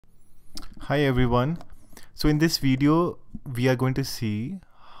Hi everyone. So in this video we are going to see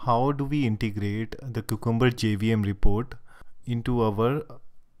how do we integrate the Cucumber JVM report into our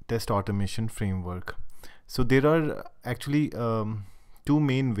test automation framework. So there are actually two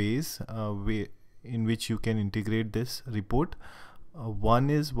main ways in which you can integrate this report. One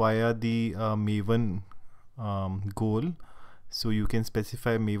is via the Maven goal. So you can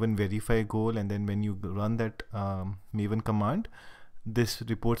specify Maven verify goal, and then when you run that Maven command, this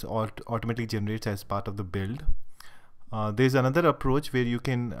reports automatically generates as part of the build. There's another approach where you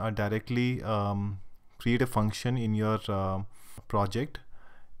can directly create a function in your project,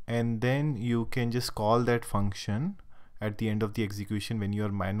 and then you can just call that function at the end of the execution when you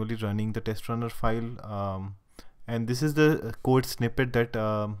are manually running the test runner file. And this is the code snippet that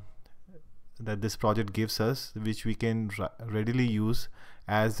that this project gives us, which we can readily use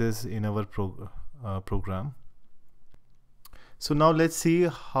as is in our program. So now let's see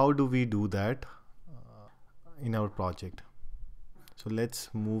how do we do that in our project. So let's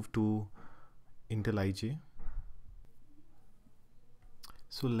move to IntelliJ.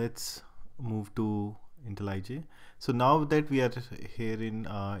 So let's move to IntelliJ. So now that we are here in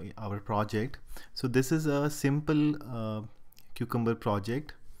our project, so this is a simple Cucumber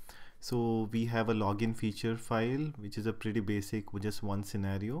project. So we have a login feature file, which is a pretty basic with just one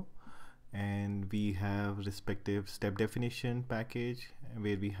scenario, and we have respective step definition package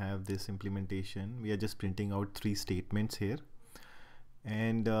where we have this implementation. We are just printing out 3 statements here,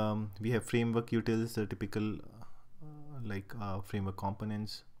 and we have framework utils, the typical framework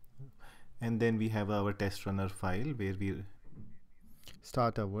components, and then we have our test runner file where we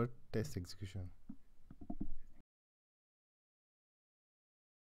start our test execution.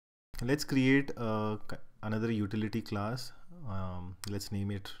 Let's create another utility class. Let's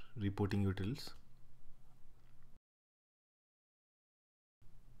name it reporting utils.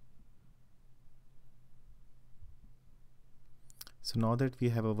 So now that we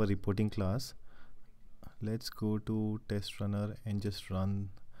have our reporting class, let's go to test runner and just run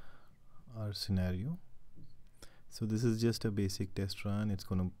our scenario. So this is just a basic test run. It's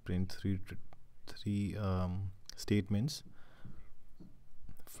going to print three statements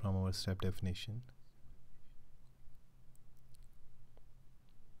from our step definition.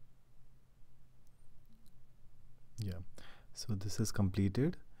 Yeah, so this is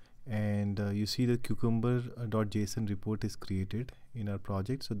completed, and you see the cucumber.json report is created in our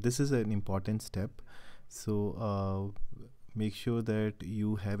project. So this is an important step. So make sure that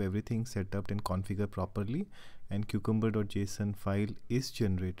you have everything set up and configured properly, and cucumber.json file is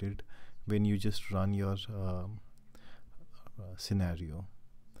generated when you just run your scenario.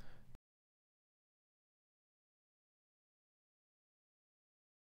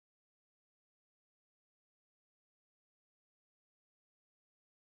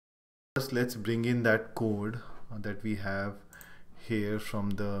 First, let's bring in that code that we have here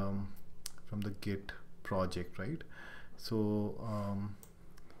from the Git project, right? So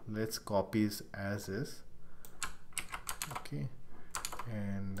let's copy it as is. Okay,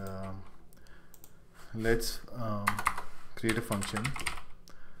 and let's create a function.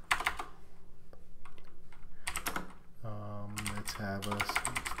 Let's have a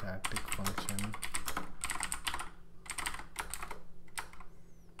static function.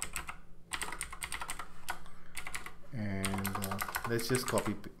 And let's just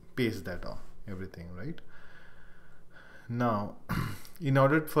copy paste that on everything, right? Now in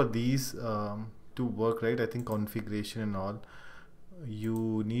order for these to work, right, I think configuration and all,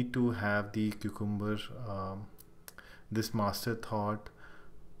 you need to have the Cucumber this master thought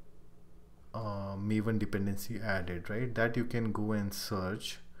Maven dependency added, right? That you can go and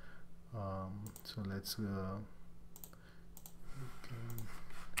search. So let's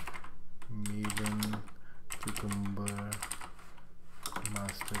Maven Cucumber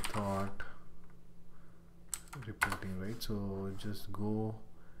master thought reporting, right? So just go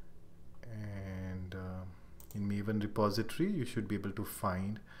and in Maven repository you should be able to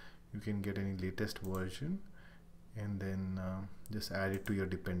find, you can get any latest version, and then just add it to your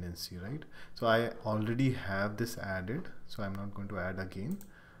dependency, right? So I already have this added, so I'm not going to add again.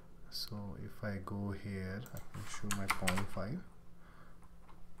 So if I go here, I can show my POM file.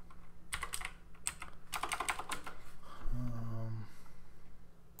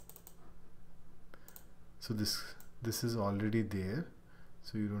 So this is already there,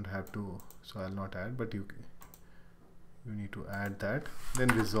 so you don't have to, so I'll not add, but you need to add that, then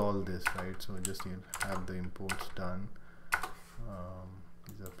resolve this, right? So just have the imports done.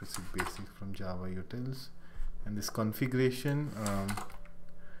 These are pretty basic from Java utils, and this configuration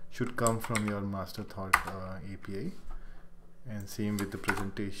should come from your master thought API, and same with the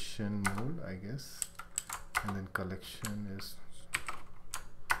presentation mode, I guess, and then collection is,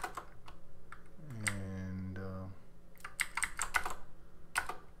 and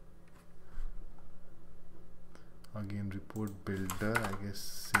again report builder, I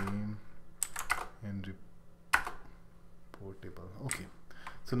guess, same, and report table. Okay,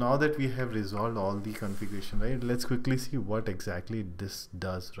 so now that we have resolved all the configuration, right, let's quickly see what exactly this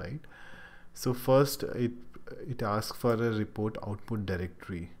does, right? So first it asks for a report output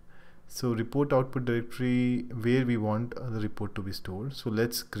directory. So report output directory, where we want the report to be stored. So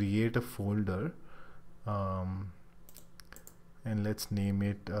let's create a folder, and let's name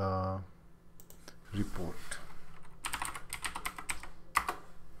it report.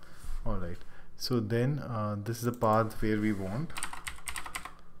 Alright, so then this is the path where we want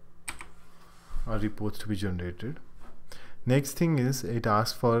our reports to be generated. Next thing is, it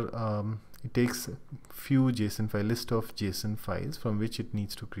asks for it takes few JSON file, list of JSON files from which it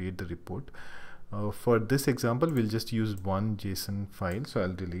needs to create the report. For this example, we'll just use one JSON file, so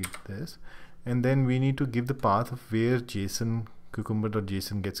I'll delete this, and then we need to give the path of where JSON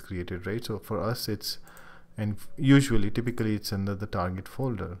cucumber.json gets created, right? So for us it's, and usually typically it's under the target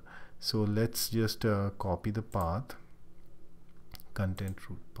folder. So let's just copy the path, content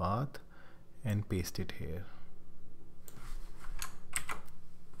root path, and paste it here.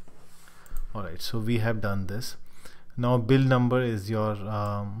 Alright, so we have done this. Now build number is your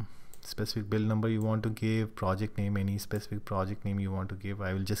specific build number you want to give, project name, any specific project name you want to give.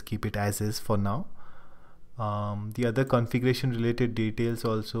 I will just keep it as is for now. The other configuration related details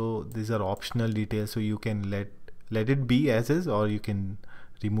also, these are optional details, so you can let it be as is, or you can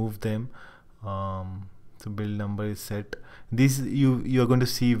remove them. So build number is set. This you are going to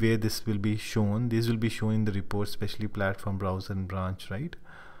see where this will be shown. This will be shown in the report, especially platform, browser, and branch, right?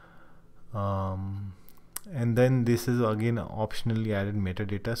 And then this is again optionally added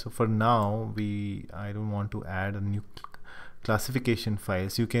metadata. So for now I don't want to add a new classification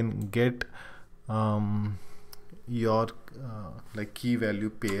files. You can get your like key value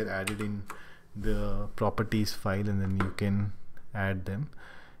pair added in the properties file, and then you can add them.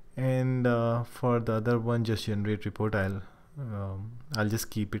 And for the other one, just generate report, I'll just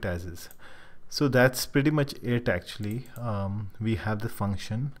keep it as is. So that's pretty much it actually. We have the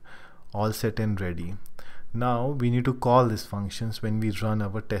function all set and ready. Now we need to call these functions when we run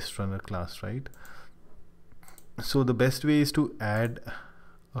our test runner class, right? So the best way is to add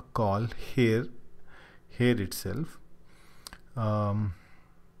a call here itself.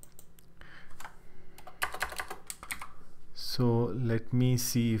 So let me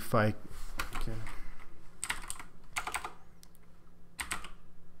see if I can.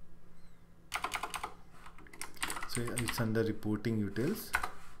 So it's under reporting utils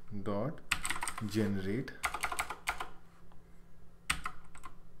dot generate.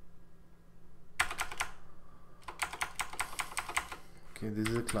 Okay, this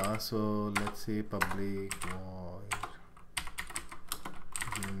is a class, so let's say public void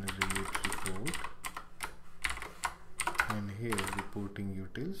generate report, and here reporting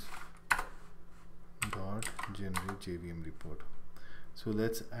utils dot generate JVM report. So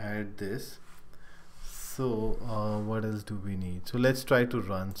let's add this. So what else do we need? So let's try to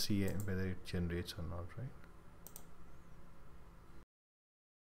run, see whether it generates or not, right?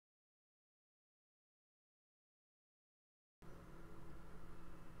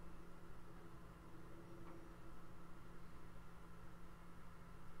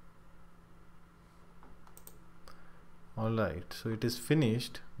 Alright, so it is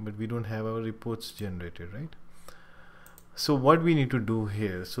finished, but we don't have our reports generated, right? So what we need to do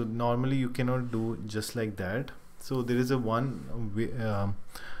here, so normally you cannot do just like that. So there is a one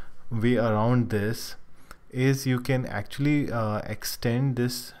way around this, is you can actually extend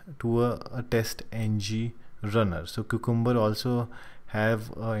this to a test ng runner. So Cucumber also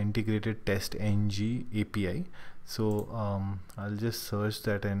have integrated test ng API. So I'll just search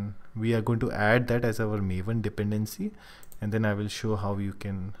that, and we are going to add that as our Maven dependency, and then I will show how you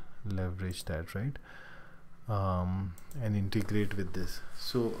can leverage that, right? And integrate with this.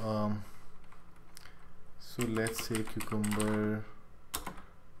 So so let's say Cucumber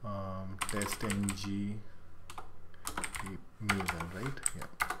test ng Maven, right? Yeah,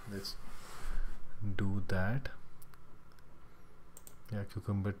 let's do that. Yeah,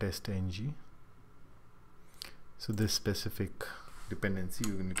 Cucumber test ng. So this specific dependency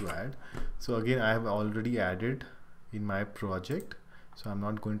you need to add. So again, I have already added in my project, so I'm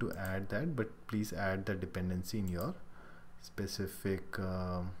not going to add that, but please add the dependency in your specific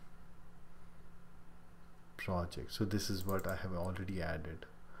project. So this is what I have already added.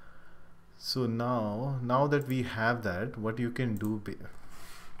 So now that we have that, what you can do,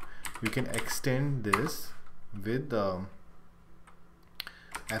 you can extend this with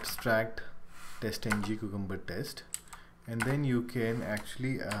abstract test-ng cucumber test, and then you can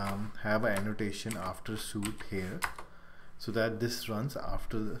actually have an annotation after suit here, so that this runs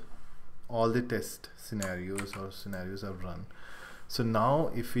after all the test scenarios are run. So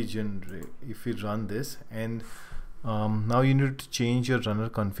now if we run this, and now you need to change your runner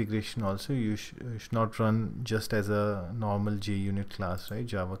configuration also. You should not run just as a normal JUnit class, right,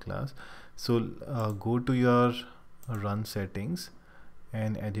 Java class. So go to your run settings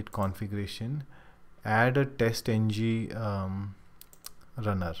and edit configuration, add a test-ng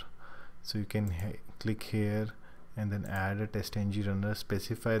runner. So you can click here and then add a test-ng runner,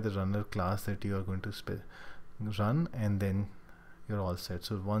 specify the runner class that you are going to run, and then you're all set.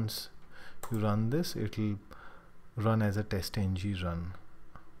 So once you run this, it will run as a test-ng run.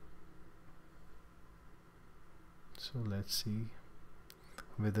 So let's see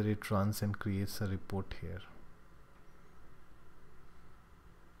whether it runs and creates a report here.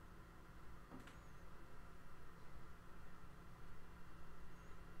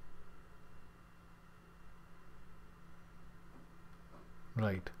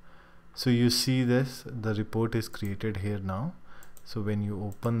 Right, so you see this, the report is created here now. So when you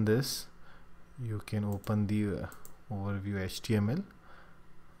open this, you can open the overview HTML.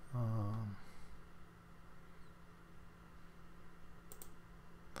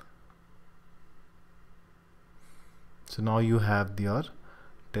 So now you have your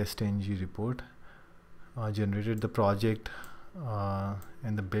test-ng report generated, the project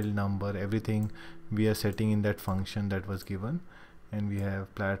and the build number, everything we are setting in that function that was given, and we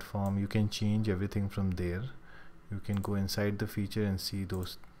have platform. You can change everything from there. You can go inside the feature and see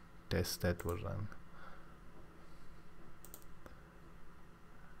those tests that were run.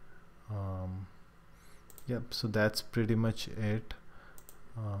 Yep, so that's pretty much it.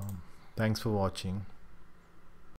 Thanks for watching.